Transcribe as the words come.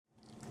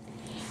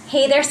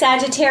Hey there,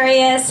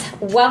 Sagittarius.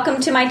 Welcome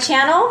to my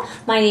channel.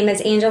 My name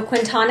is Angel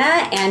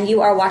Quintana, and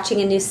you are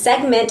watching a new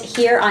segment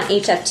here on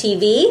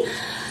HFTV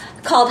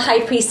called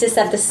High Priestess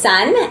of the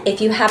Sun. If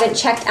you haven't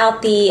checked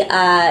out the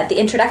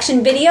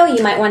introduction video,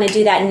 you might want to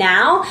do that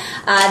now.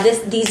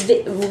 These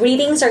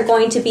readings are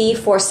going to be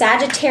for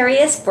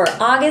Sagittarius for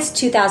August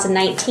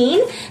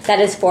 2019.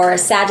 That is for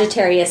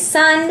Sagittarius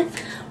Sun,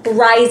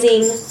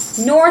 Rising,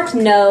 North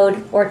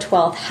Node, or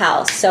 12th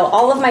house. So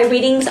all of my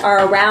readings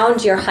are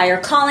around your higher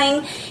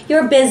calling,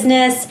 your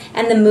business,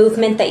 and the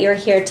movement that you're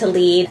here to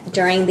lead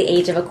during the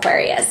age of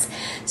Aquarius.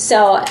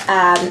 So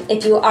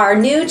if you are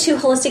new to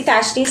Holistic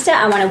Fashionista,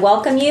 I want to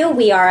welcome you.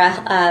 We are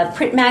a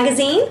print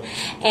magazine,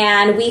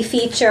 and we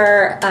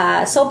feature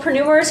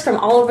soulpreneurs from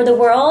all over the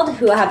world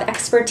who have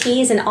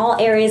expertise in all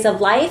areas of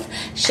life,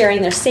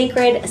 sharing their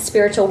sacred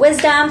spiritual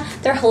wisdom,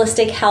 their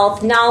holistic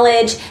health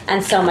knowledge,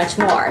 and so much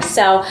more.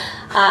 So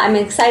I'm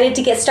excited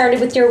to get started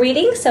with your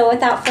reading. So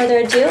without further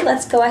ado,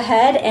 let's go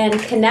ahead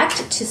and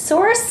connect to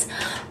Source.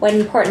 What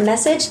important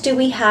message do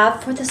we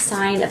have for the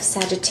sign of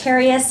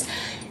Sagittarius,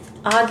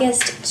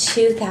 August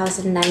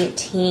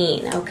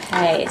 2019?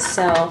 Okay,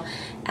 so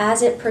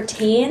as it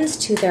pertains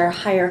to their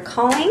higher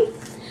calling,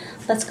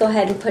 let's go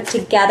ahead and put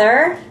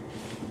together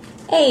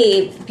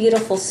a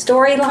beautiful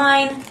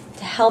storyline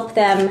to help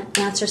them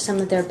answer some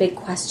of their big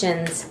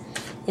questions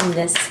in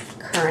this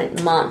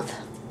current month.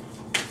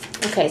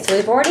 Okay, so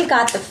we've already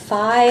got the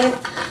Five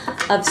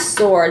of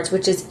Swords,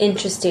 which is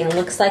interesting.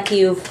 Looks like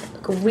you've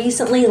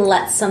recently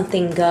let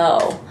something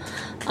go.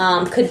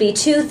 Could be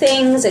two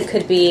things. It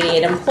could be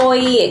an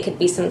employee. It could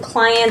be some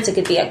clients. It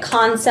could be a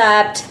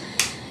concept.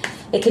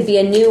 It could be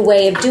a new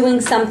way of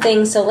doing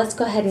something. So let's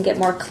go ahead and get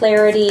more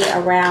clarity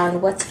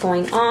around what's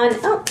going on.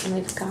 Oh, and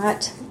we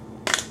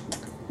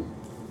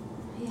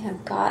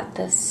have got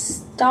the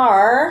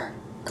Star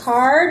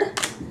card,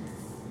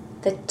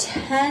 the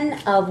Ten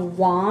of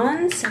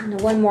Wands, and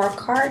one more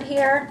card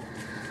here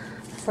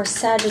for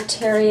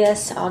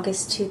Sagittarius,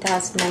 August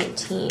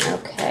 2019.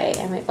 Okay,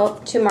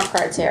 and two more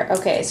cards here.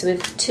 Okay, so we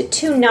have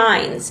two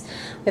nines.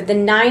 We have the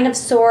Nine of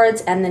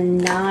Swords and the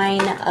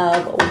Nine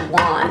of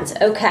Wands.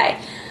 Okay.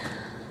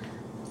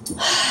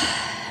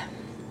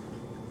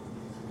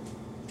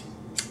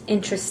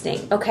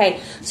 Interesting. Okay,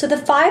 so the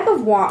Five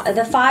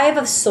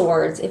of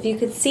Swords, if you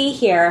could see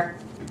here,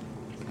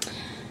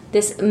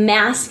 this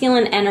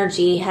masculine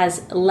energy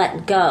has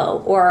let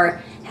go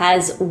or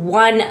has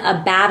won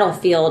a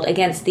battlefield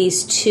against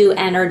these two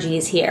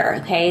energies here.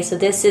 Okay, so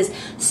this is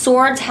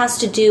Swords has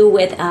to do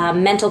with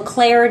mental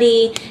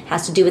clarity,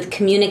 has to do with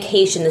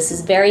communication. This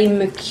is very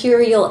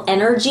mercurial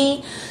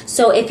energy.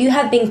 So if you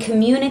have been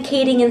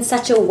communicating in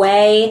such a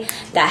way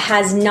that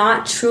has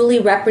not truly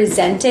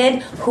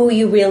represented who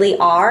you really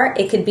are,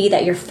 it could be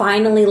that you're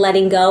finally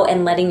letting go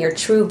and letting your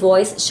true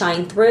voice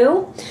shine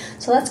through.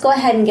 So let's go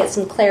ahead and get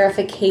some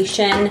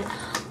clarification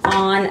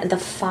on the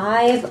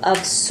Five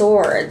of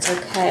Swords.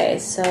 Okay,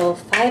 so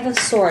Five of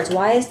Swords.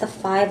 Why is the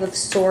Five of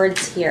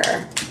Swords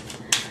here?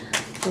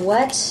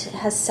 What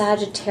has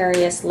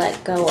Sagittarius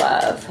let go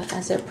of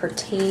as it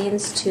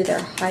pertains to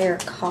their higher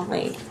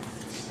calling?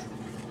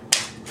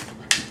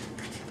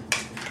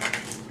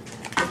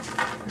 All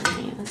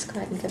right, let's go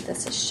ahead and give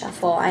this a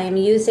shuffle. I am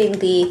using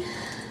the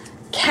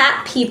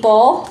Cat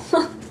People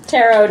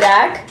tarot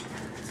deck.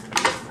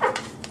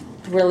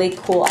 Really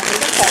cool. I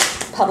think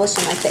it's published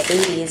in like the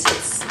 80s.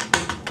 It's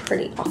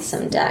pretty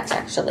awesome deck,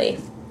 actually.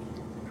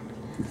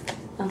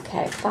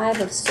 Okay,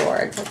 Five of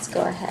Swords. Let's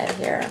go ahead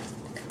here.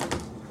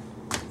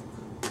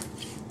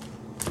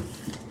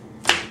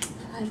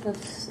 Five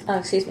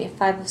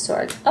of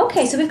Swords.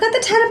 Okay, so we've got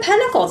the Ten of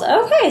Pentacles.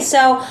 Okay,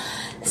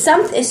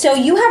 so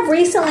you have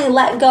recently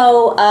let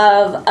go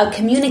of a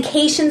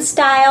communication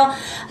style,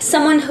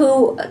 someone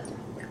who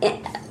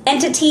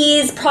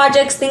entities,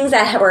 projects, things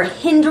that were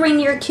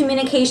hindering your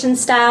communication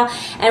style.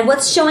 And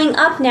what's showing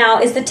up now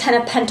is the Ten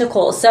of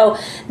Pentacles. So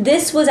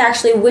this was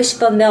actually wish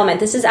fulfillment.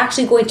 This is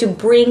actually going to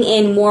bring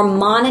in more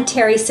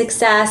monetary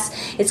success.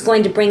 It's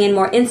going to bring in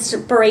more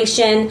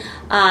inspiration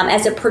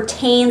as it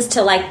pertains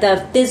to like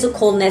the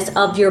physicalness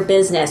of your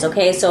business.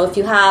 Okay, so if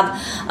you have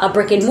a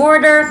brick and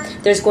mortar,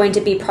 there's going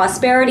to be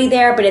prosperity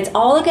there, but it's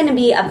all going to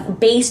be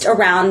based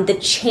around the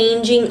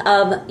changing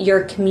of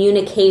your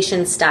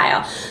communication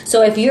style.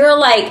 So if you're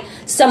like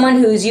someone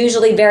who's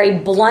usually very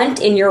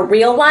blunt in your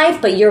real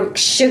life, but you're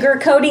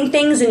sugarcoating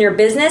things in your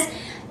business,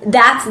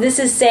 this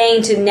is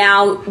saying to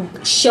now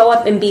show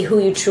up and be who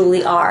you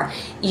truly are.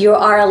 You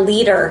are a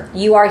leader.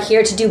 You are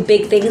here to do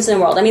big things in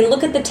the world. I mean,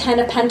 look at the Ten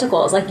of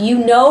Pentacles. Like, you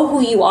know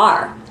who you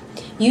are.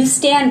 You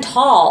stand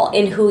tall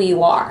in who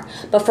you are.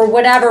 But for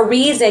whatever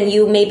reason,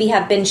 you maybe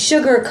have been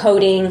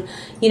sugarcoating,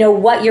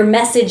 what your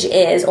message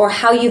is or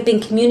how you've been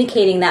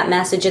communicating that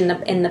message in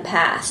the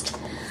past.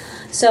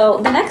 So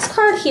the next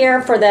card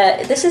here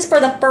this is for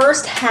the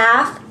first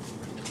half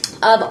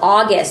of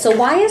August. So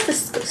why is the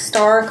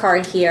Star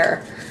card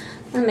here?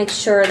 I want to make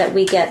sure that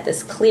we get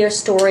this clear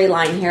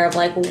storyline here of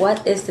like,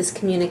 what is this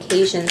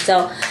communication?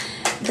 So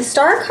the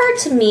Star card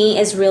to me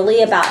is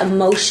really about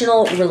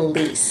emotional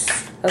release.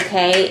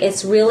 okay?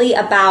 It's really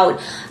about,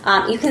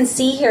 you can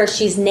see here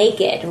she's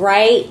naked,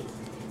 right?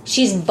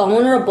 She's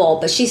vulnerable,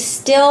 but she's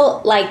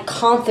still like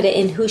confident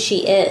in who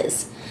she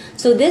is.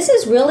 So this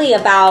is really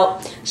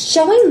about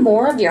showing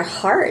more of your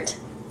heart.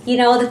 You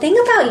know, the thing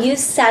about you,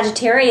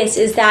 Sagittarius,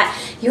 is that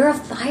you're a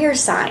fire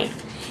sign.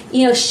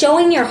 You know,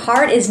 showing your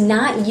heart is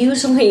not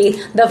usually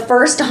the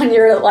first on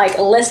your like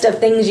list of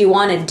things you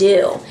want to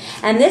do.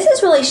 And this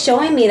is really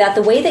showing me that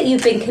the way that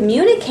you've been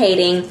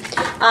communicating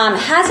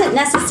hasn't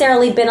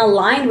necessarily been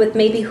aligned with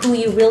maybe who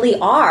you really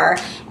are.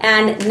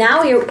 And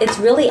now it's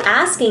really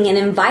asking and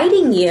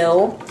inviting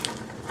you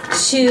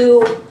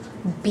to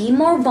be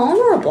more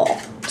vulnerable,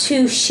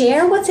 to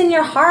share what's in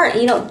your heart.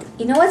 You know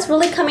what's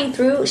really coming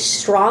through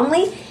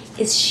strongly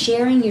is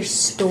sharing your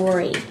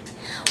story.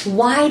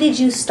 Why did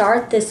you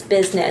start this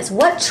business?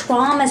 What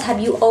traumas have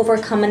you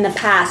overcome in the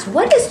past?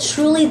 What is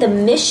truly the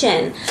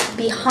mission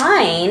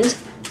behind,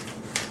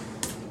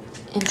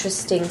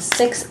 interesting,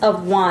 6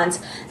 of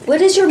Wands.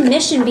 What is your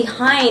mission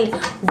behind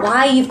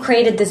why you've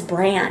created this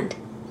brand?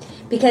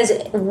 Because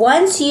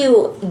once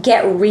you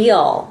get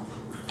real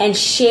and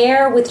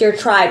share with your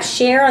tribe,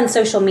 share on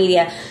social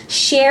media,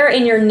 share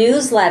in your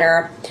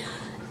newsletter,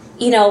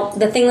 you know,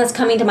 the thing that's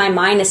coming to my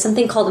mind is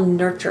something called a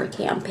nurture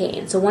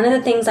campaign. So one of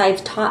the things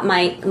I've taught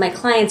my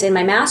clients in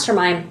my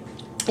mastermind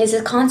is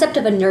the concept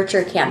of a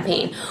nurture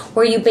campaign,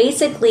 where you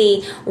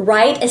basically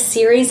write a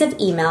series of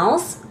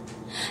emails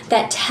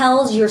that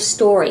tells your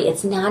story.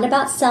 It's not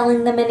about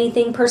selling them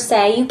anything per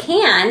se. You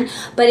can,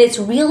 but it's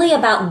really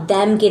about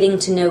them getting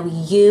to know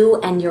you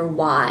and your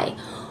why.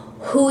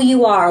 Who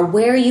you are,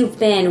 where you've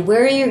been,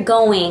 where you're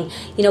going,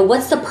 you know,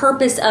 what's the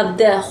purpose of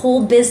the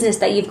whole business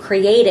that you've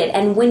created.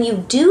 And when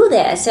you do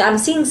this, I'm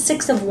seeing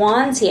 6 of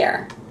Wands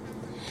here.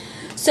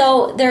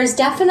 So there's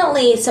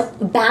definitely some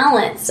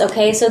balance,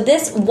 okay? So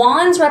this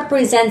Wands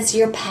represents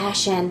your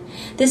passion.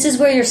 This is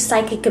where your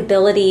psychic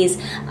abilities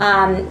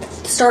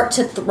start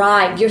to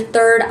thrive. Your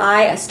third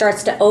eye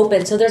starts to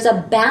open. So there's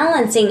a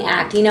balancing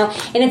act, you know?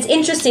 And it's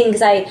interesting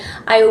because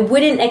I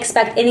wouldn't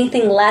expect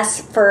anything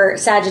less for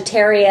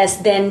Sagittarius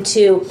than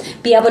to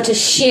be able to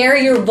share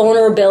your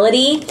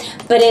vulnerability,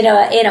 but in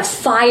a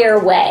fire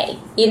way,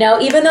 you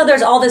know? Even though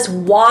there's all this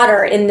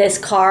water in this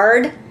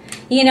card,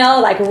 you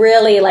know, like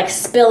really like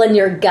spilling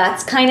your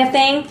guts kind of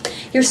thing,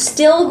 you're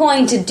still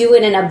going to do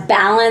it in a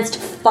balanced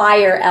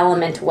fire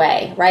element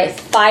way, right?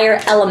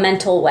 Fire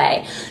elemental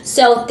way.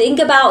 So think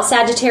about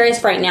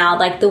Sagittarius right now,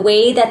 like the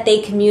way that they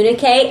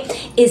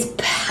communicate is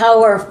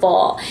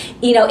powerful.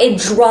 You know, it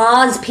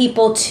draws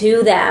people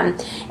to them.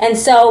 And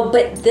so,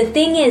 but the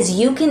thing is,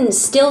 you can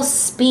still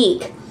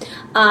speak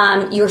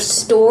your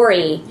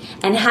story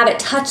and have it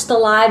touch the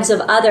lives of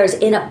others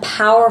in a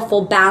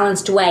powerful,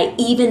 balanced way,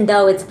 even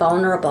though it's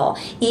vulnerable,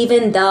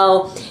 even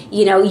though,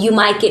 you know, you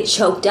might get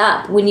choked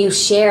up when you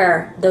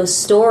share those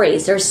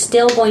stories. There's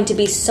still going to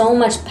be so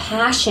much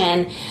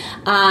passion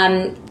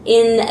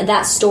in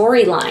that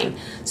storyline.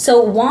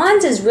 So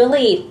Wands is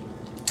really,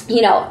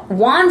 you know,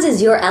 Wands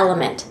is your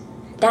element.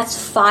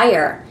 That's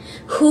fire.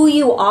 Who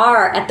you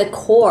are at the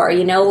core,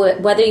 you know,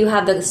 whether you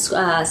have the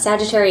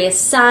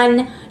Sagittarius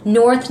Sun,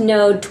 North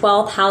Node,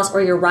 12th house,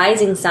 or your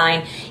rising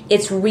sign,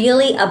 it's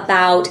really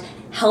about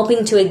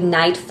helping to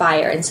ignite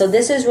fire. And so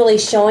this is really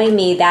showing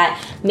me that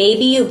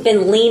maybe you've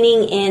been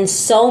leaning in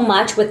so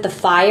much with the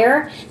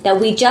fire that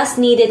we just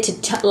needed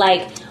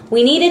to,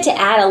 we needed to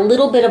add a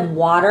little bit of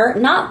water,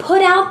 not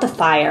put out the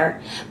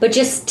fire, but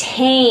just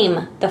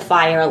tame the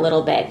fire a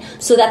little bit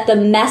so that the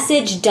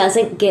message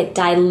doesn't get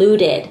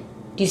diluted.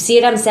 Do you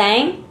see what I'm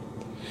saying?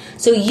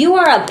 So you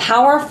are a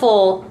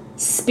powerful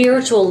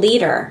spiritual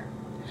leader,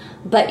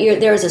 but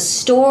there's a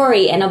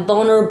story and a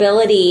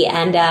vulnerability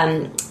and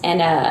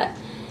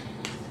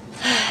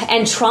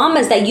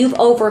traumas that you've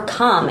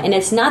overcome. And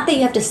it's not that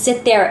you have to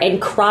sit there and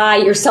cry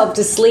yourself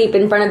to sleep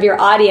in front of your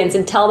audience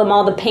and tell them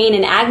all the pain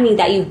and agony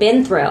that you've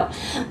been through.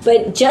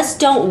 But just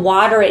don't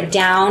water it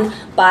down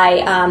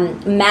by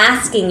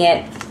masking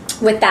it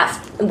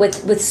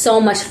with so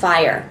much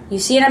fire. You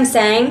see what I'm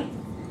saying?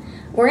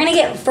 We're going to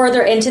get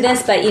further into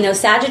this, but, you know,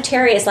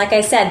 Sagittarius, like I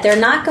said, they're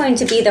not going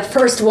to be the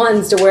first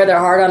ones to wear their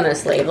heart on their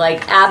sleeve.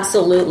 Like,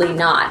 absolutely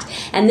not.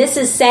 And this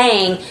is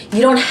saying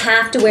you don't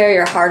have to wear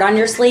your heart on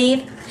your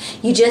sleeve.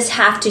 You just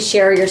have to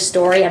share your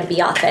story and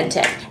be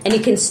authentic. And you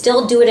can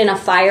still do it in a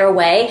fire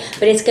way,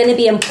 but it's going to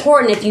be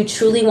important if you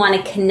truly want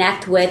to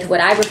connect with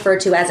what I refer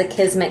to as a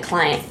Kismet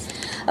client.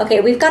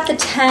 Okay, we've got the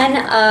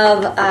 10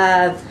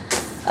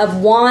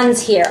 of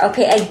Wands here.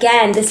 Okay,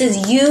 again, this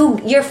is you.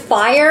 Your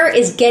fire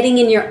is getting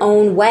in your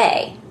own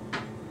way.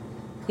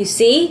 You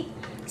see?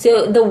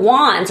 So the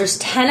Wands, there's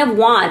 10 of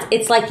Wands.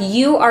 It's like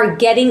you are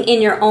getting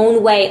in your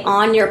own way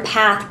on your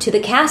path to the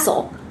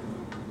castle.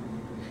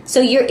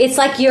 So it's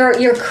like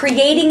you're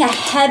creating a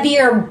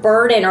heavier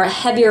burden or a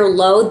heavier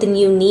load than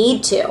you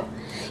need to.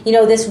 You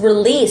know, this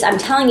release, I'm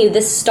telling you,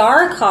 this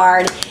star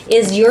card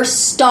is your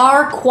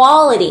star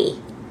quality.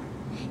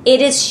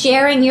 It is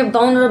sharing your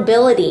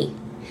vulnerability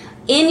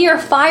in your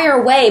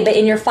fire way, but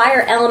in your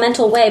fire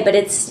elemental way, but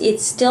it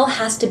still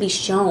has to be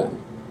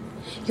shown.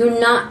 you're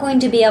not going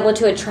to be able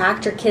to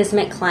attract your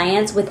Kismet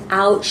clients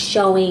without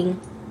showing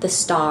the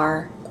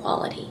star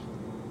quality.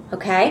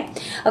 Okay?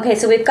 Okay,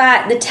 so we've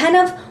got the 10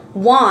 of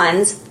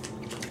Wands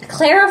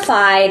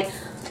clarified.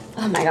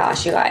 Oh my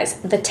gosh, you guys.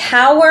 The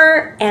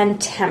Tower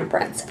and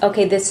Temperance.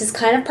 Okay, this is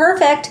kind of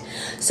perfect.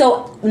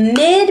 So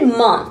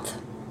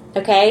mid-month,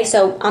 okay,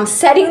 so I'm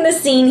setting the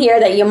scene here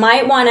that you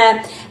might want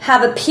to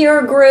have a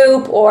peer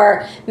group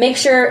or make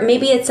sure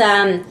maybe it's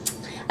a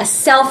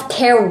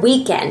self-care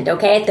weekend,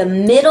 okay, at the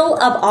middle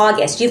of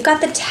August. You've got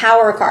the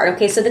Tower card,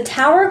 okay, so the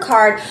Tower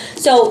card,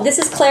 so this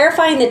is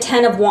clarifying the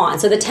 10 of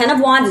Wands. So the 10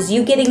 of Wands is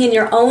you getting in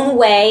your own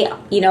way,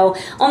 you know,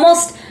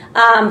 almost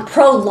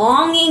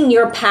prolonging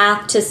your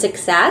path to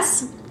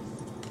success.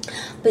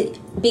 But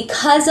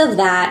because of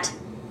that,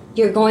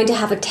 you're going to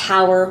have a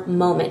Tower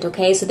moment,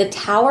 okay? So the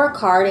Tower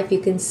card, if you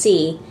can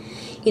see,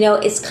 you know,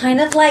 it's kind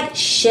of like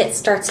shit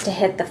starts to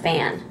hit the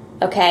fan,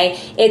 okay?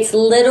 It's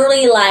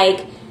literally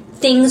like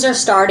things are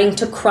starting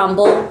to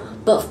crumble,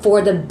 but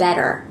for the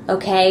better,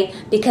 okay?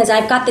 Because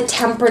I've got the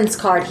Temperance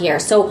card here.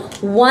 So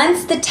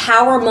once the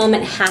Tower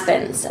moment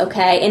happens,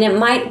 okay, and it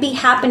might be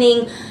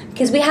happening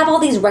because we have all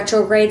these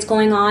retrogrades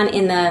going on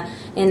in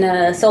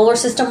the solar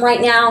system right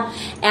now,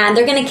 and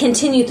they're going to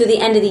continue through the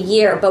end of the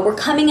year, but we're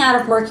coming out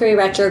of Mercury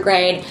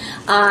retrograde.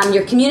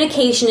 Your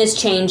communication is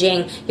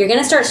changing. You're going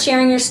to start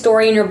sharing your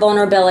story and your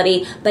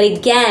vulnerability, but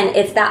again,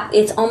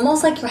 it's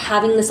almost like you're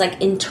having this like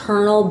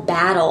internal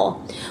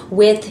battle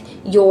with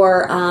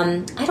your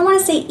I don't want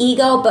to say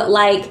ego, but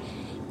like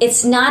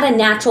it's not a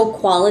natural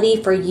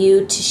quality for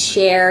you to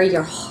share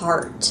your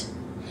heart.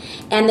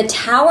 And the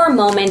Tower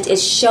moment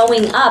is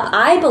showing up,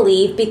 I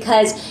believe,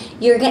 because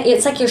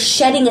it's like you're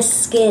shedding a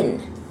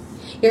skin.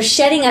 You're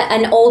shedding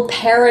an old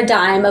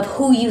paradigm of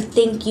who you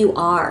think you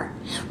are,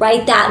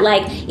 right? That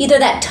like either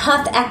that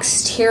tough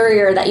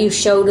exterior that you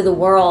show to the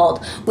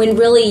world when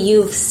really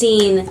you've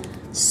seen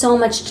so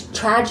much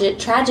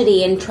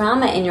tragedy and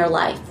trauma in your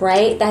life,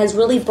 right? That has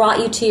really brought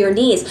you to your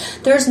knees.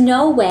 There's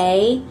no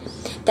way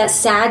that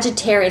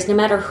Sagittarius, no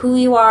matter who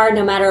you are,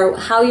 no matter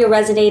how you're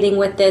resonating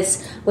with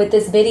this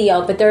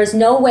video, but there's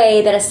no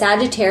way that a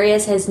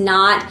Sagittarius has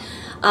not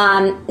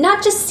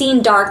just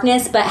seen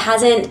darkness, but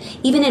hasn't,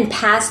 even in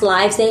past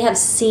lives, they have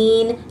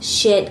seen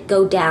shit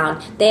go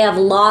down. They have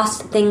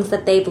lost things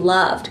that they've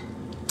loved.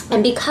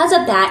 And because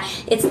of that,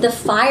 it's the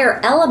fire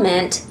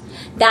element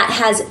that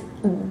has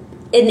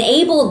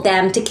enabled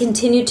them to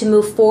continue to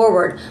move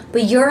forward.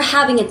 But you're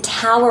having a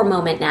Tower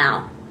moment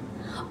now.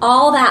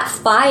 All that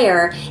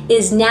fire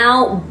is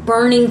now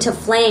burning to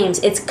flames.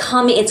 It's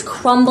coming, it's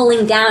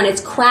crumbling down, it's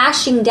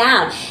crashing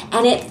down,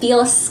 and it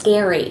feels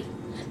scary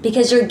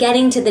because you're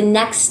getting to the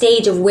next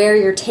stage of where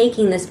you're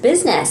taking this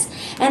business.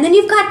 And then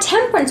you've got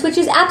Temperance, which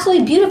is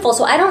absolutely beautiful.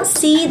 So I don't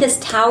see this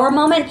Tower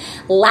moment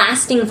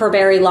lasting for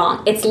very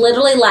long. It's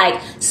literally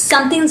like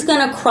something's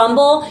going to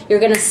crumble. You're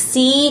going to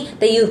see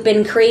that you've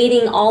been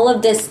creating all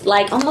of this,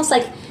 like almost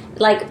like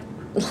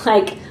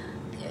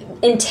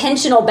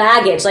intentional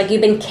baggage, like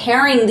you've been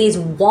carrying these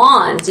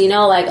wands, you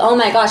know, like, oh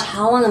my gosh,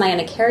 how long am I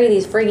going to carry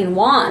these friggin'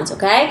 wands,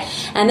 okay?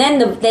 And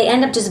then they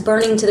end up just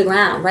burning to the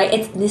ground,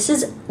 right? This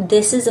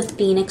is a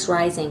phoenix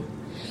rising.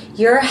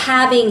 You're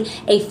having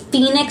a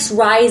phoenix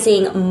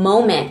rising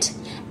moment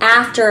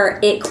after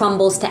it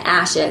crumbles to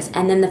ashes,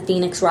 and then the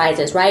phoenix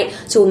rises, right?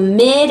 So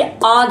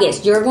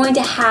mid-August, you're going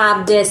to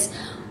have this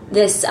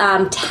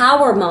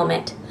Tower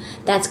moment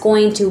that's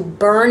going to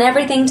burn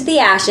everything to the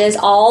ashes,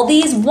 all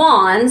these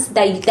wands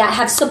that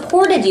have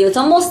supported you. It's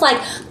almost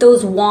like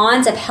those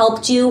wands have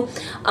helped you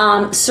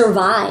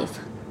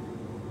survive.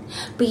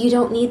 But you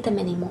don't need them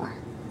anymore.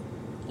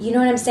 You know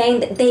what I'm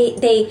saying?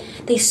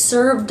 They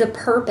served a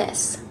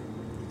purpose.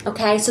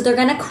 Okay, so they're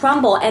going to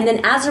crumble. And then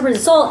as a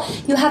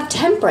result, you have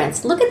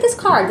Temperance. Look at this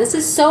card. This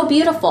is so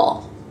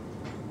beautiful.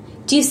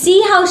 Do you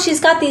see how she's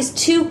got these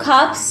two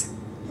cups?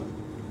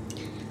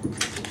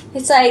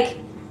 It's like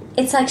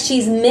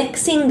she's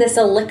mixing this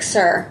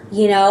elixir,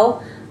 you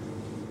know,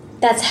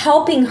 that's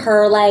helping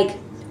her like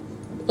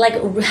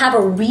have a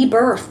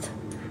rebirth.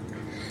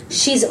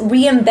 She's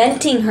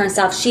reinventing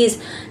herself.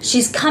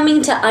 She's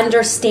coming to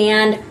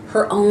understand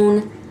her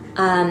own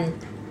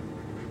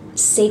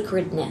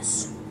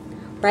sacredness,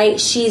 right?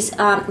 She's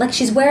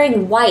she's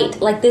wearing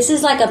white. Like this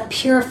is like a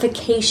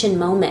purification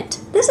moment.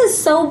 This is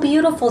so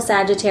beautiful,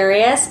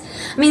 Sagittarius.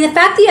 I mean, the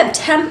fact that you have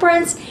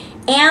Temperance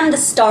and the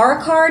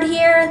Star card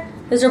here,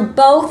 those are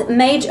both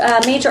major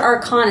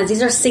arcanas.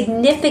 These are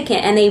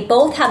significant, and they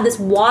both have this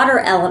water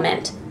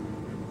element.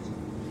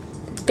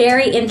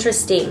 Very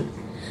interesting.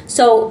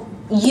 So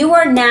you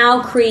are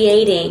now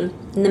creating,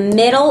 in the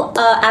middle,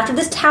 after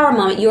this Tower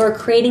moment, you are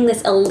creating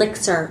this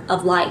elixir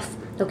of life,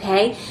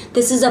 okay?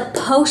 This is a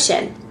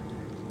potion,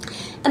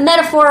 a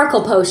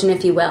metaphorical potion,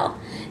 if you will,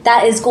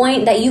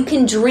 that you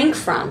can drink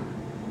from,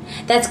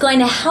 that's going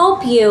to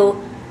help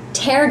you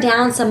tear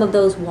down some of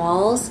those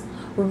walls,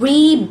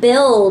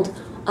 rebuild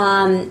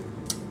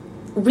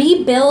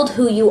rebuild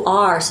who you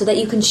are so that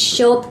you can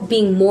show up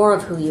being more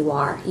of who you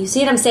are. You see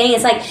what I'm saying?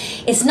 It's like,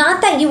 it's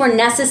not that you were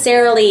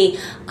necessarily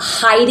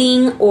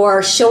hiding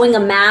or showing a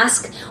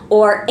mask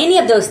or any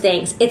of those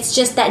things. It's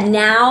just that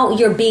now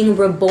you're being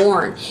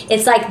reborn.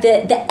 It's like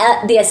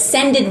the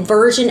ascended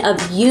version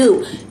of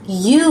you.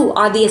 You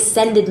are the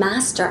ascended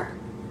master,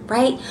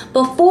 right?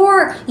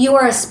 Before you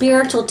were a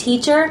spiritual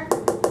teacher,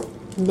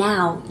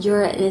 now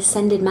you're an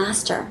ascended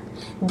master.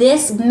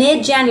 This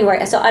mid-January,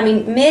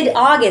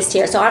 mid-August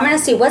here. So I'm going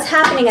to see what's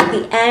happening at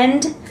the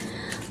end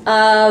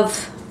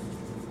of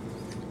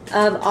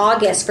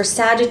August for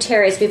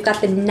Sagittarius. We've got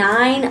the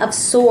 9 of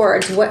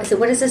Swords. What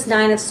is this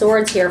 9 of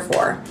Swords here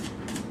for?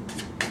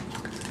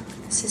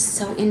 This is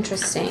so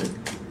interesting.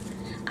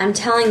 I'm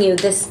telling you,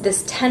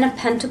 this 10 of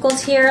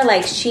Pentacles here,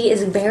 like, she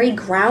is very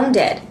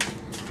grounded.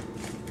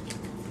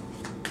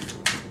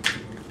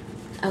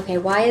 Okay,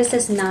 why is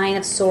this 9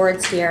 of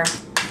Swords here?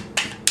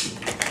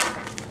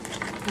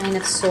 9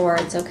 of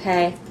Swords,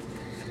 okay.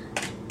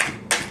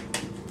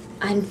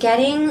 I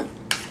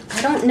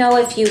don't know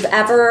if you've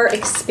ever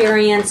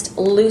experienced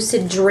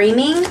lucid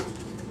dreaming.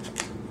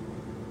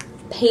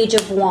 Page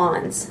of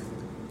Wands.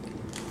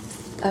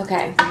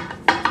 Okay.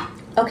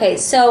 Okay,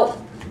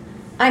 so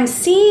I'm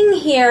seeing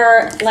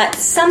here that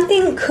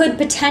something could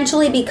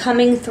potentially be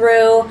coming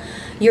through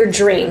your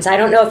dreams. I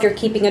don't know if you're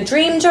keeping a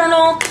dream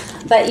journal,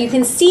 but you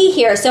can see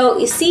here. So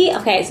you see,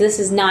 okay, so this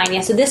is 9.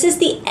 Yeah, so this is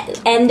the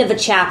end of a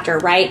chapter,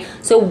 right?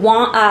 So,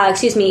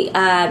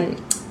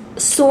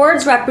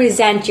 swords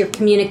represent your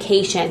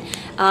communication,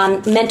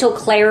 mental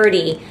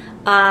clarity,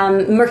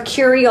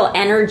 mercurial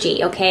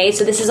energy, okay?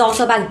 So this is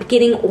also about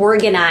getting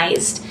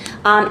organized,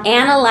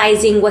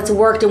 analyzing what's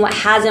worked and what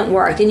hasn't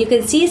worked. And you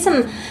can see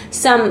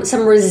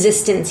some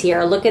resistance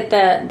here. Look at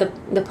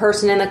the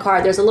person in the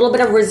card. There's a little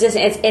bit of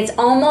resistance. It's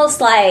almost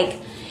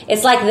like,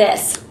 it's like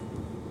this.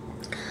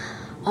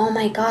 Oh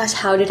my gosh,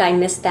 how did I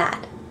miss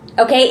that?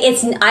 Okay,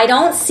 I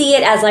don't see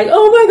it as like,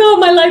 oh my God,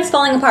 my life's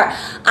falling apart.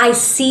 I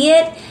see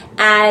it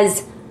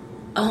as,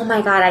 oh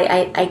my God,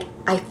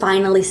 I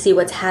finally see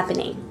what's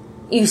happening.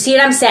 You see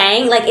what I'm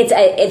saying? Like,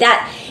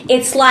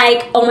 it's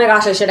like, oh my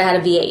gosh, I should have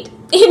had a V8.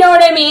 You know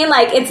what I mean?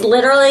 Like, it's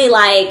literally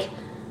like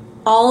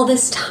all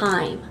this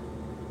time.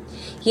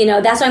 You know,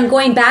 that's why I'm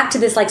going back to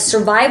this like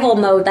survival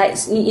mode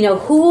that, you know,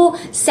 who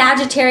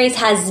Sagittarius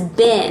has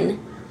been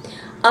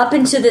up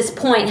until this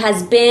point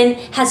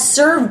has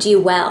served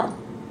you well.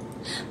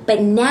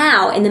 But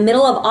now, in the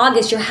middle of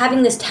August, you're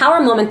having this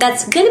tower moment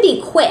that's going to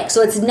be quick.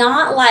 So it's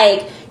not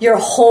like your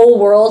whole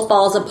world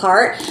falls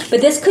apart.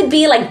 But this could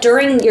be like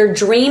during your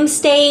dream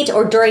state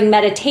or during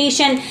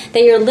meditation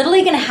that you're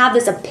literally going to have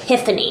this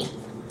epiphany.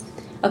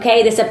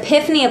 Okay, this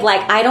epiphany of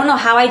like, I don't know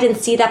how I didn't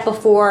see that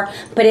before,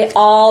 but it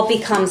all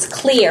becomes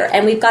clear.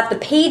 And we've got the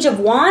Page of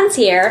Wands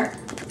here.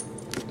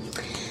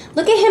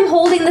 Look at him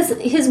holding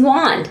his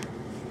wand.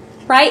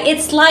 Right?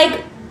 It's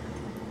like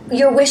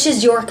your wish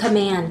is your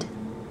command.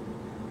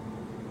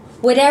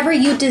 Whatever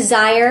you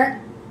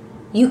desire,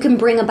 you can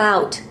bring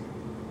about.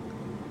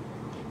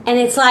 And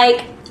it's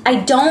like, I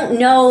don't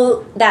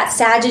know that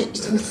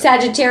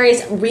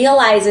Sagittarius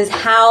realizes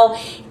how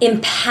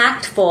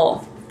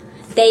impactful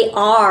they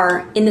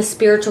are in the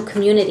spiritual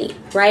community,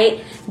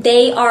 right?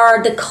 They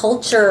are the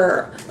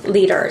culture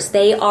leaders.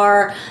 They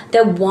are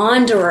the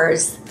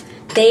wanderers.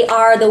 They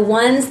are the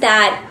ones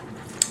that,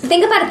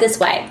 think about it this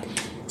way.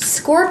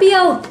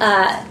 Scorpio,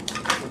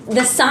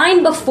 the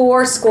sign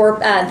before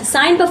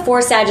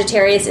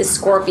Sagittarius is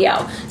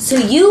Scorpio. So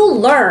you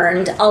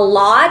learned a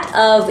lot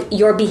of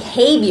your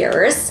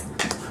behaviors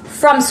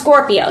from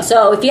Scorpio.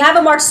 So if you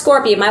haven't watched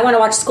Scorpio, you might want to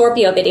watch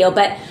Scorpio video.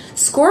 But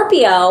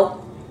Scorpio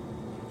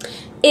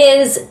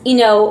is, you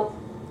know,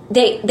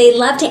 they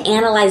love to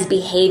analyze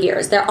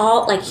behaviors. They're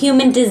all like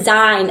human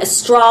design,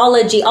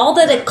 astrology, all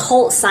the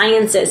occult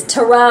sciences,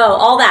 tarot,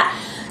 all that.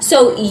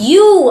 So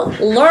you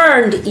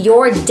learned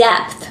your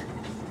depth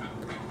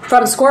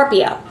from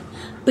Scorpio,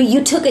 but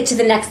you took it to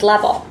the next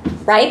level,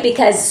 right?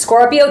 Because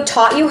Scorpio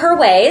taught you her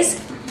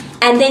ways,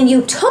 and then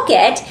you took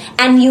it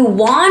and you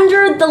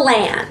wandered the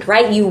land,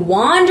 right? You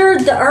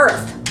wandered the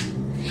earth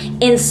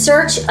in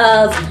search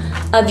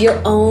of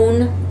your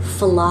own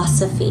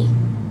philosophy.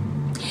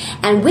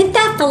 And with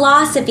that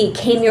philosophy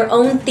came your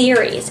own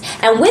theories.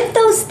 And with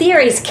those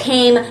theories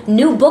came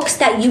new books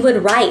that you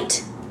would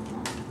write,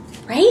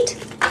 right?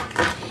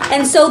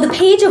 And so the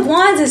Page of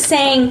Wands is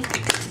saying,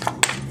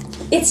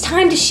 it's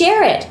time to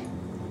share it,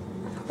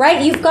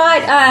 right? You've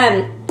got,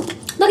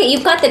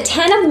 you've got the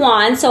 10 of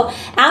Wands. So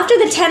after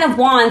the 10 of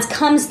Wands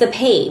comes the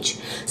Page.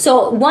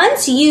 So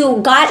once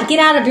you get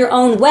out of your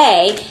own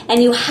way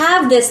and you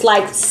have this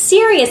like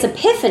serious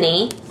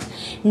epiphany,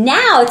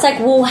 now it's like,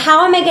 well,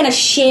 how am I going to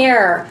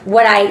share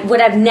what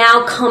I've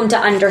now come to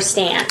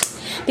understand?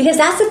 Because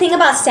that's the thing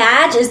about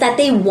Sag, is that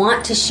they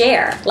want to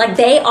share. Like,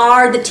 they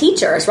are the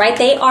teachers, right?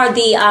 They are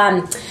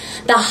the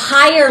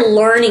higher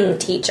learning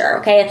teacher,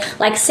 okay?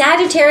 Like,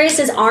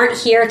 Sagittariuses aren't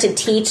here to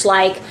teach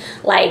like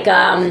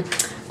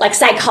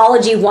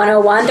psychology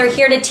 101. They're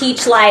here to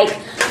teach like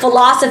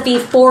philosophy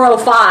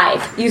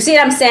 405. You see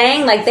what I'm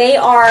saying? Like, they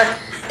are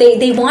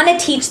They want to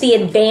teach the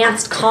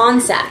advanced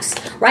concepts,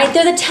 right?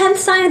 They're the 10th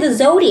sign of the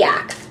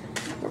zodiac,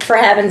 for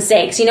heaven's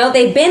sakes. You know,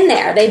 they've been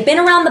there. They've been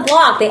around the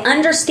block. They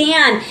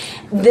understand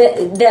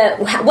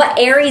what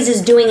Aries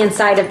is doing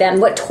inside of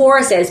them, what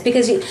Taurus is.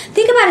 Because you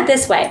think about it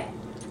this way.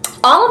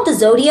 All of the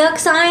zodiac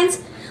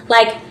signs,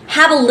 like,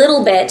 have a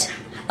little bit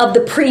of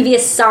the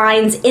previous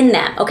signs in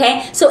them,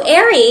 okay? So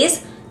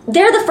Aries,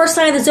 they're the first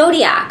sign of the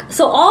zodiac.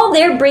 So all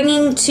they're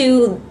bringing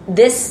to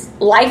this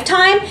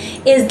lifetime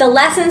is the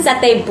lessons that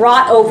they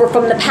brought over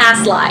from the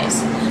past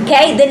lives,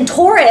 okay? Then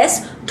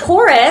Taurus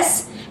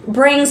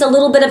brings a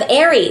little bit of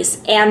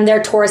Aries and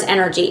their Taurus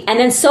energy, and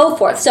then so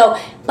forth. So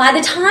by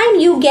the time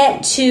you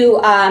get to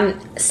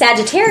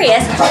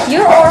Sagittarius,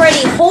 you're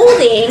already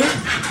holding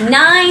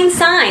 9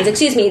 signs.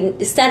 Excuse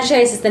me,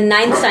 Sagittarius is the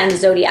 9th sign of the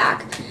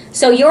zodiac.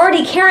 So you're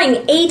already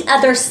carrying 8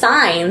 other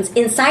signs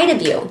inside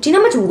of you. Do you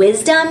know how much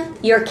wisdom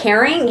you're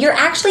carrying? You're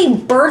actually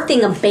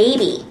birthing a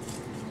baby.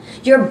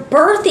 You're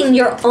birthing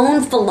your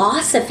own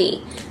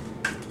philosophy.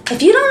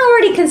 If you don't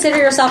already consider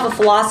yourself a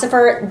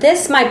philosopher,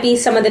 this might be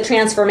some of the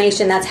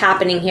transformation that's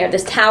happening here.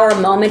 This tower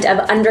moment of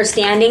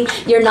understanding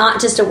you're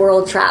not just a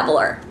world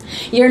traveler.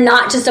 You're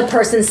not just a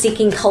person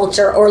seeking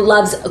culture or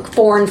loves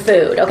foreign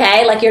food,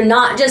 okay? Like, you're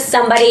not just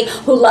somebody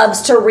who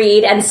loves to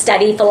read and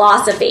study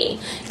philosophy.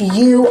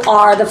 You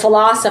are the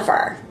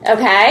philosopher,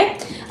 okay?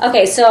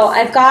 Okay, so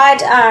I've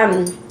got...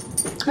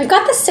 we've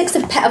got the 6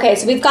 of... Okay,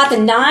 so we've got the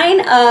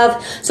 9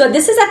 of... So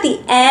this is at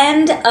the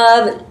end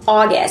of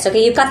August.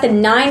 Okay, you've got the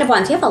 9 of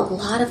Wands. You have a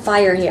lot of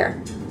fire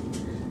here.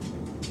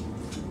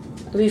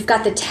 We've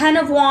got the 10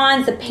 of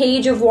Wands, the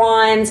Page of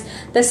Wands,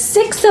 the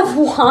 6 of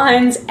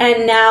Wands,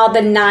 and now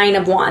the 9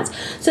 of Wands.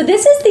 So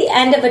this is the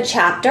end of a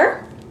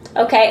chapter.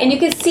 Okay, and you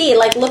can see,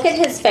 like, look at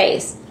his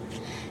face.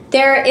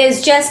 There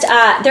is just...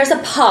 there's a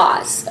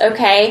pause,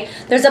 okay?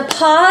 There's a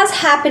pause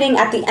happening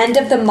at the end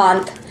of the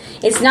month.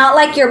 It's not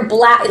like you're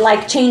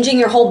changing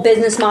your whole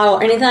business model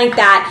or anything like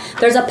that.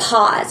 There's a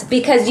pause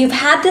because you've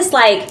had this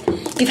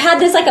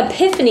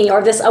epiphany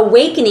or this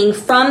awakening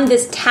from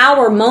this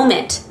tower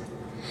moment.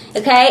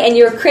 Okay? And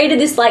you've created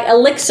this like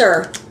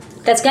elixir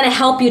that's going to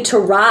help you to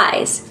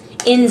rise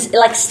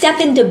step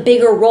into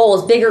bigger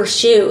roles, bigger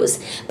shoes.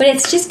 But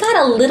it's just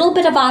got a little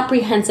bit of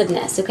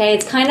apprehensiveness, okay?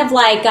 It's kind of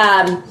like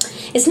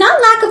it's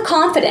not lack of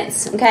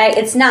confidence, okay?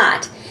 It's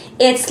not.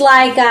 It's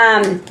like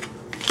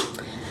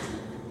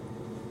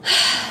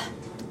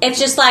it's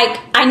just like,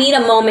 I need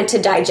a moment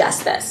to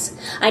digest this.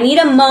 I need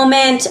a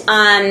moment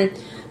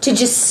to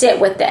just sit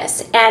with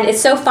this. And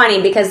it's so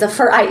funny because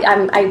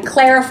I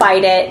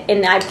clarified it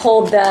and I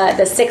pulled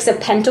the 6 of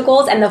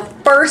Pentacles, and the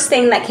first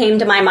thing that came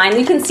to my mind,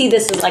 you can see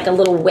this is like a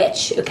little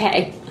witch,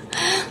 okay?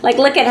 Like,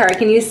 look at her.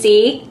 Can you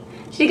see?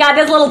 She got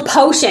this little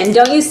potion.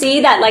 Don't you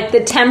see that, like,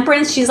 the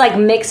Temperance? She's like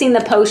mixing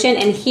the potion,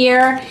 and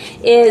here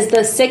is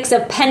the 6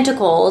 of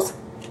Pentacles,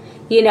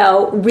 you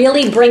know,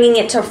 really bringing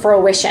it to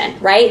fruition,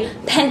 right?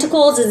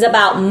 Pentacles is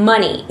about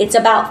money. It's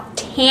about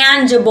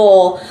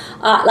tangible,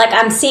 like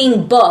I'm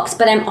seeing books,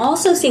 but I'm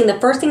also seeing, the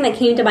first thing that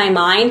came to my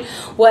mind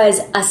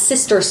was a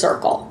sister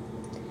circle.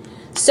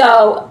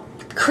 So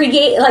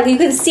like, you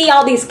can see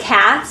all these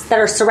cats that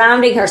are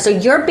surrounding her. So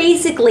you're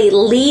basically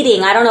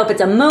leading. I don't know if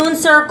it's a moon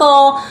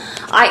circle.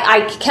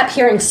 I kept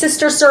hearing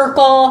sister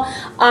circle.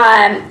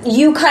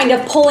 You kind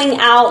of pulling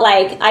out,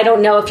 like, I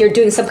don't know if you're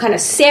doing some kind of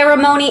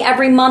ceremony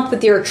every month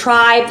with your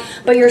tribe,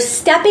 but you're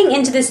stepping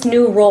into this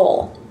new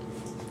role.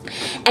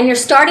 And you're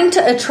starting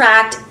to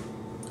attract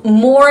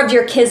more of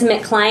your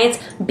Kismet clients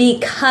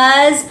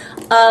because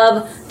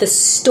of the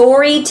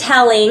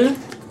storytelling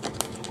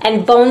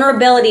and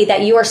vulnerability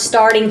that you are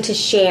starting to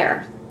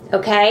share,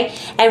 okay?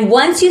 And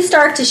once you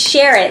start to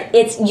share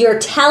it, you're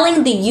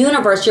telling the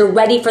universe you're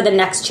ready for the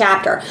next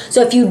chapter.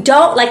 So if you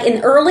don't, like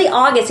in early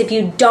August, if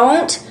you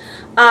don't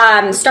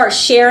start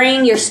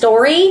sharing your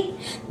story,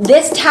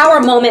 this tower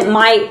moment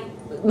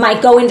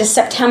might go into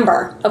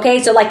September,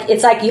 okay? So like,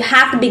 it's like you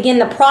have to begin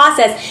the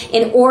process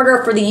in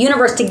order for the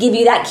universe to give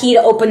you that key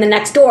to open the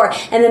next door.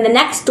 And then the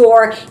next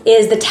door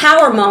is the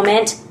tower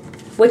moment,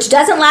 which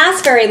doesn't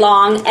last very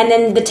long, and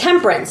then the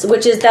Temperance,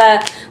 which is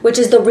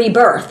the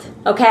rebirth,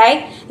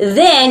 okay?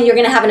 Then you're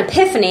going to have an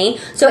epiphany.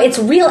 So it's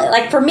really,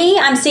 like, for me,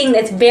 I'm seeing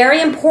that it's very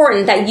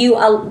important that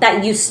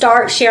you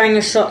start sharing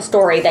your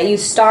story, that you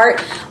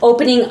start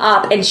opening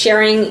up and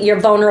sharing your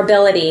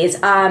vulnerabilities,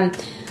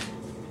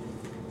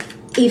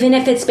 even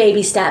if it's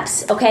baby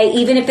steps, okay?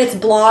 Even if it's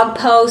blog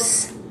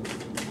posts.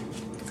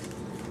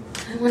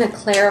 I want to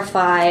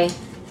clarify.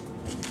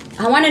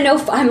 I want to know,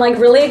 I'm like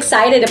really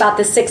excited about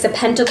the 6 of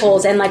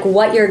Pentacles and like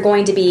what you're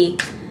going to be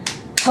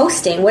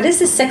hosting. What is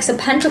the 6 of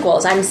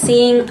Pentacles? I'm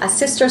seeing a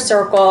sister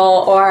circle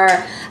or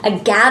a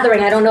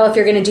gathering. I don't know if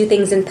you're going to do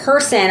things in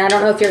person. I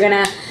don't know if you're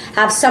going to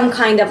have some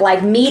kind of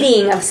like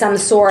meeting of some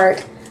sort.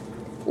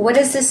 What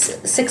is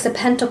this 6 of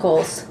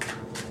Pentacles?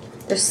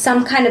 There's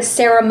some kind of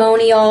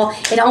ceremonial.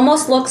 It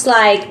almost looks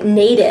like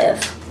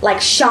native,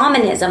 like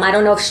shamanism. I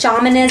don't know if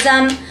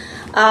shamanism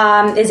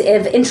is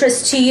of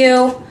interest to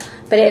you.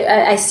 But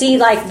I see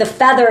like the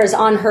feathers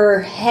on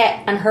her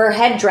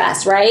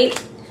headdress, right?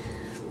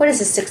 What is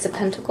the Six of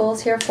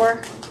Pentacles here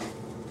for?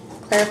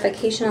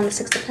 Clarification on the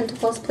Six of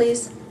Pentacles,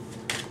 please.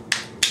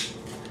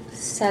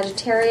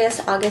 Sagittarius,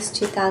 August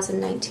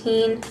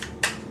 2019.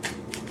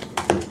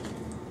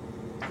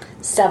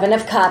 Seven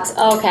of Cups.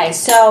 Okay,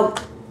 so,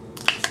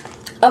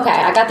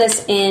 I got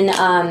this in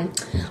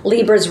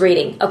Libra's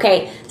reading.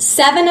 Okay,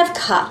 Seven of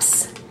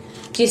Cups.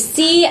 Do you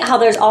see how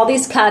there's all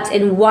these cups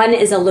and one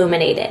is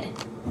illuminated?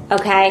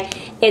 Okay,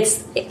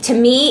 to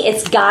me,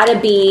 it's got to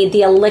be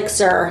the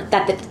elixir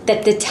that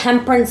the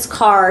Temperance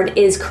card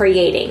is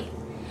creating.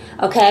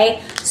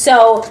 Okay,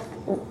 so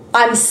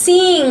I'm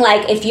seeing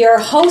like if you're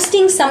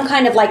hosting some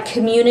kind of like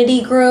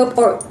community group,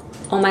 or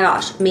oh my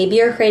gosh, maybe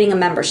you're creating a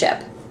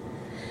membership.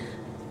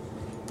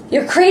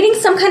 You're creating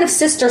some kind of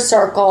sister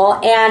circle,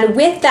 and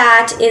with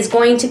that is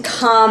going to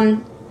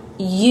come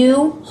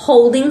you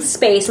holding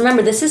space.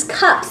 Remember, this is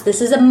cups.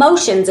 This is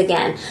emotions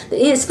again.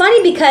 It's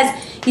funny because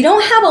you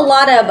don't have a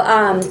lot of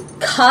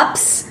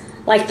cups,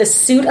 like the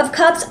suit of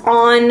cups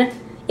on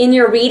in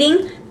your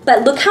reading,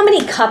 but look how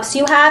many cups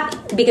you have,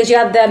 because you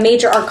have the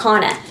major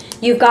arcana.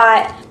 You've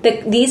got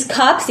these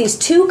cups, these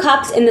two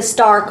cups in the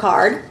star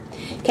card.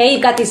 Okay,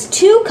 you've got these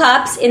two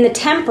cups in the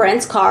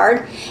Temperance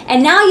card,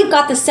 and now you've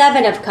got the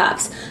Seven of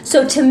Cups.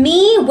 So to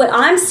me, what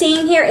I'm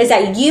seeing here is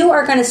that you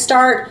are going to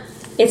start,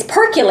 it's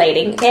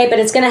percolating, okay, but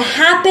it's going to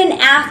happen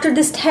after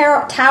this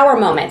tower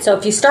moment. So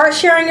if you start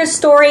sharing your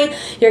story,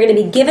 you're going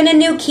to be given a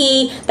new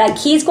key. That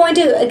key is going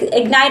to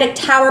ignite a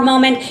tower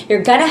moment.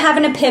 You're going to have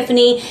an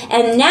epiphany,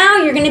 and now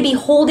you're going to be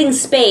holding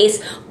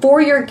space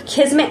for your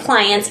Kismet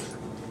clients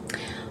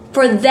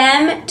for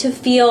them to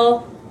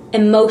feel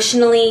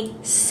emotionally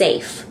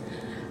safe.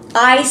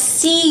 I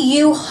see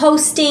you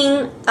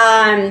hosting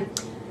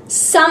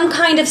some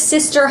kind of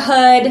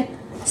sisterhood,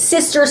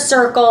 sister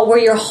circle where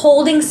you're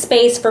holding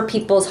space for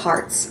people's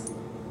hearts.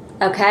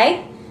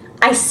 Okay?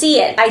 I see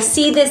it. I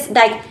see this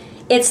like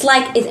it's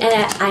like, and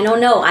I don't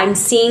know, I'm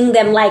seeing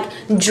them like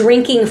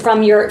drinking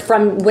from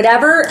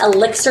whatever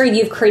elixir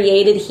you've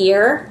created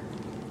here.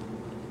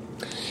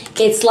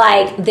 It's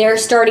like they're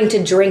starting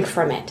to drink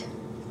from it.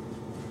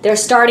 They're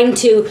starting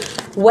to,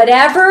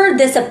 whatever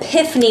this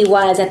epiphany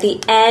was at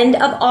the end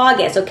of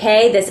August,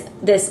 okay,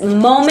 this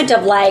moment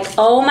of like,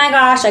 oh my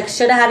gosh, I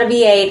should have had a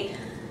V8,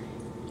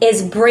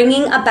 is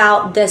bringing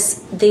about this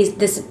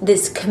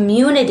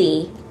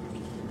community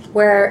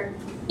where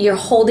you're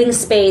holding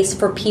space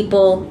for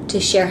people to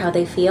share how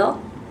they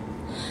feel,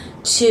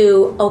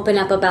 to open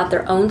up about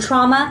their own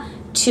trauma,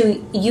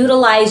 to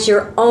utilize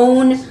your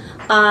own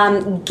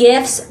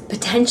gifts,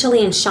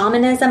 potentially in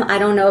shamanism. I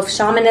don't know if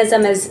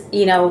shamanism is,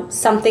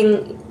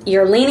 something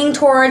you're leaning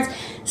towards,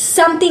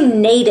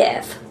 something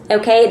native.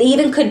 Okay, it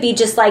even could be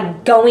just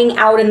like going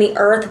out in the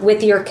earth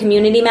with your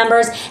community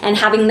members and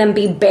having them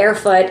be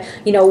barefoot,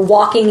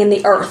 walking in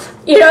the earth.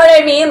 You know what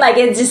I mean? Like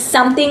it's just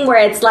something where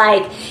it's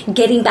like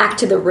getting back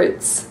to the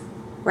roots,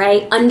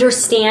 right?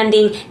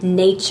 Understanding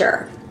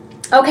nature.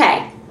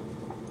 Okay,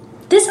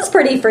 this is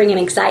pretty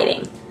freaking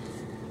exciting.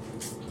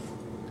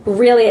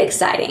 Really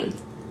exciting.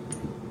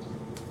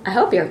 I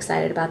hope you're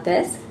excited about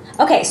this.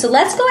 Okay, so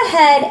let's go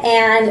ahead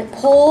and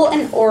pull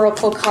an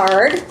oracle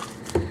card.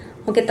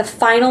 We'll get the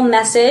final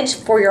message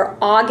for your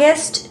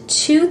August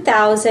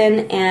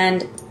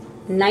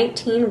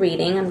 2019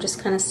 reading. I'm just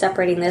kind of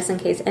separating this in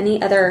case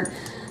any other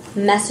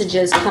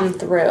messages come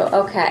through.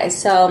 Okay,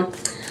 so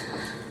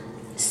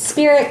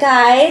spirit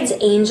guides,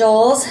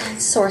 angels,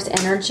 source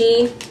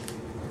energy.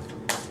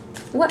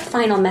 What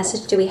final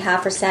message do we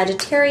have for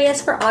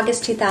Sagittarius for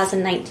August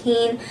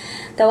 2019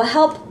 that will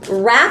help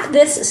wrap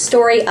this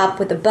story up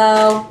with a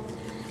bow,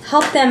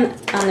 help them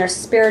on their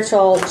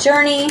spiritual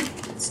journey?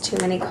 It's too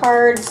many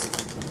cards.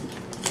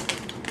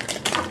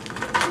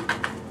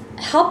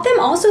 Help them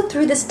also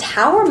through this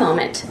tower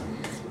moment.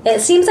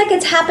 It seems like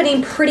it's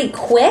happening pretty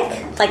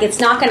quick, like it's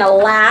not going to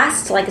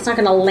last, like it's not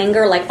going to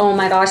linger, like, oh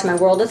my gosh, my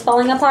world is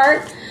falling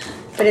apart,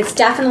 but it's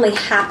definitely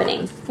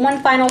happening. One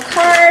final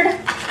card.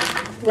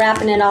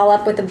 Wrapping it all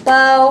up with a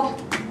bow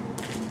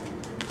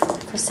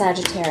for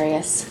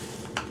Sagittarius.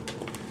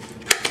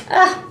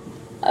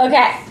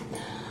 Okay.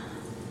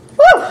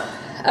 Woo!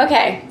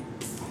 Okay.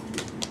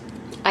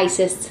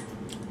 Isis.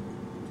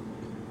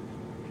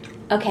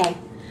 Okay.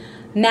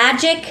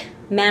 Magic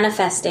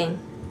manifesting.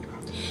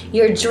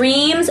 Your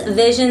dreams,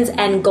 visions,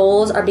 and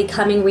goals are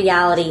becoming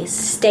reality.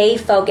 Stay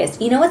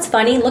focused. You know what's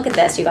funny? Look at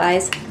this, you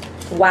guys.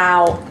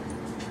 Wow.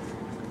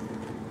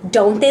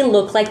 Don't they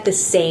look like the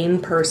same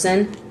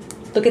person?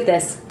 Look at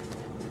this.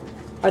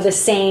 Or the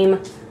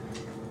same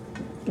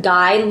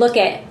guy. Look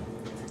at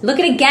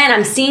again.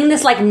 I'm seeing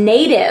this like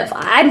native.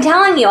 I'm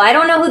telling you, I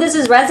don't know who this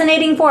is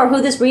resonating for or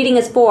who this reading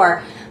is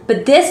for.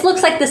 But this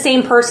looks like the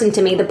same person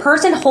to me. The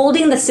person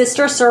holding the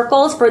sister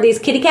circles for these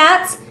kitty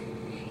cats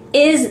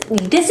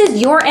this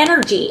is your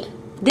energy.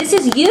 This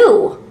is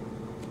you.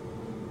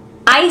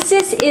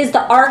 Isis is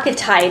the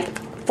archetype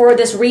for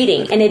this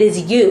reading, and it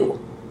is you.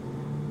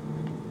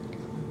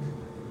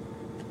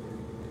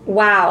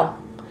 Wow.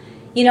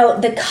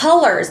 The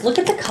colors, look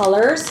at the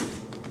colors.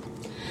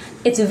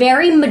 It's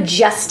very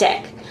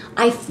majestic.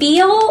 I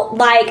feel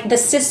like the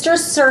sister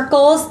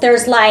circles,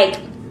 there's like,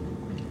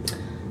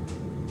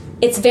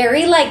 it's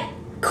very like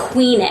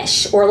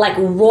queenish or like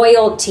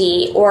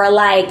royalty or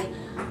like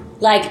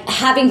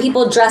having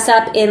people dress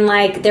up in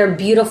like their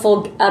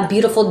beautiful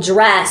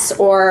dress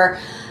or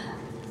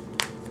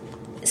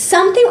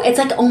something. It's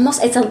like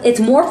almost it's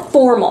more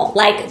formal.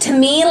 Like to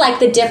me, like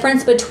the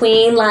difference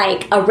between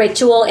like a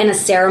ritual and a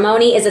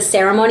ceremony is a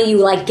ceremony you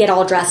like get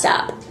all dressed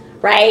up,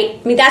 right?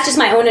 I mean, that's just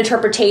my own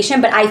interpretation,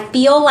 but I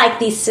feel like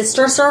these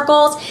sister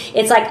circles,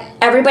 it's like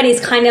everybody's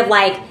kind of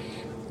like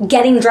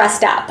getting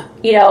dressed up.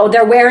 You know,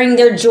 they're wearing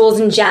their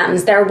jewels and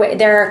gems. They're wearing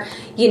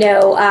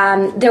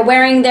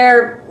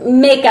their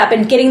makeup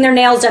and getting their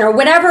nails done or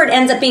whatever it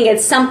ends up being.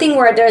 It's something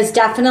where there's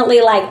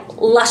definitely like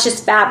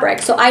luscious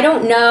fabric. So I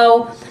don't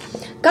know.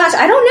 Gosh,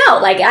 I don't know.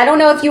 Like, I don't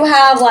know if you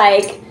have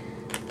like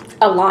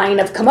a line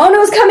of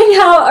kimonos coming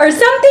out or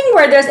something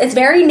where it's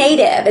very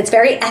native. It's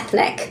very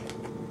ethnic.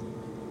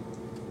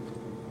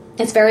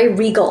 It's very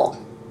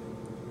regal.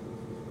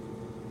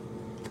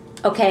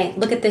 Okay,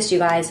 look at this, you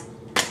guys.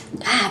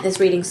 This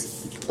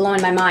reading's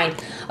blowing my mind.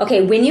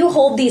 Okay, when you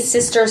hold these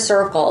sister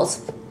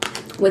circles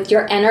with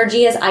your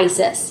energy as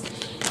Isis,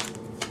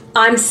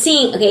 I'm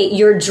seeing, okay,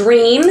 your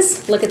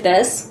dreams, look at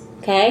this,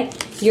 okay?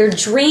 Your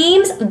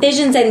dreams,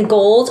 visions, and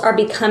goals are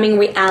becoming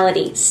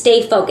reality.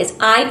 Stay focused.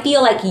 I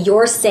feel like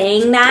you're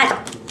saying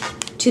that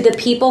to the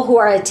people who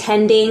are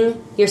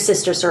attending your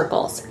sister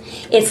circles.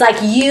 It's like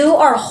you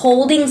are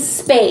holding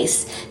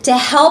space to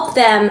help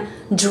them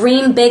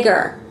dream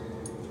bigger,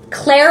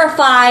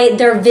 clarify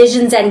their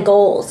visions and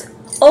goals,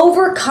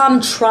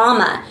 overcome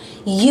trauma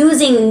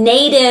using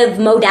native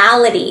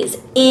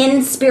modalities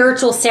in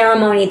spiritual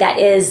ceremony that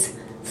is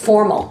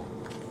formal.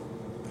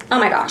 Oh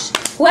my gosh.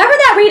 Whoever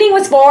that reading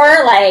was for,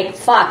 like,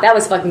 fuck, that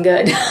was fucking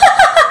good.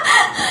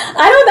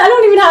 I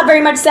don't even have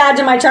very much Sag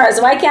in my chart,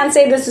 so I can't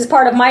say this is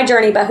part of my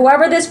journey, but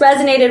whoever this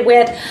resonated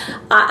with,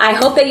 I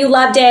hope that you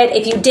loved it.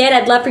 If you did,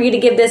 I'd love for you to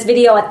give this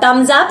video a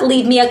thumbs up,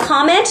 leave me a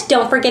comment.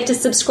 Don't forget to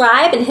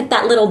subscribe and hit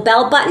that little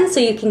bell button so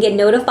you can get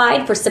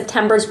notified for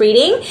September's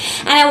reading.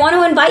 And I want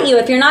to invite you,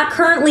 if you're not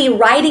currently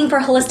writing for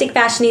Holistic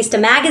Fashionista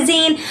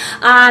magazine,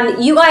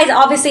 you guys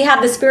obviously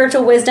have the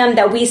spiritual wisdom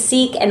that we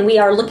seek and we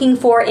are looking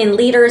for in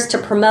leaders to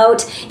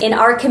promote in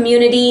our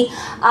community.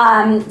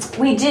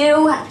 We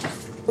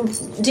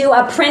do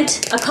a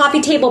coffee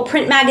table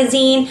print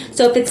magazine.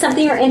 So if it's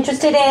something you're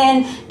interested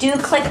in, do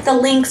click the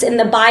links in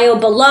the bio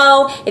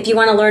below if you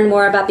want to learn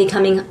more about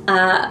becoming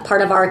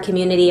part of our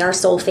community, our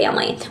soul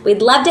family.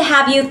 We'd love to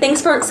have you.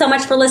 Thanks so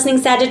much for listening,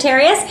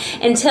 Sagittarius.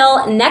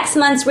 Until next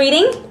month's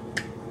reading,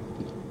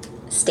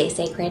 stay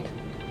sacred.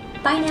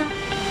 Bye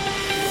now.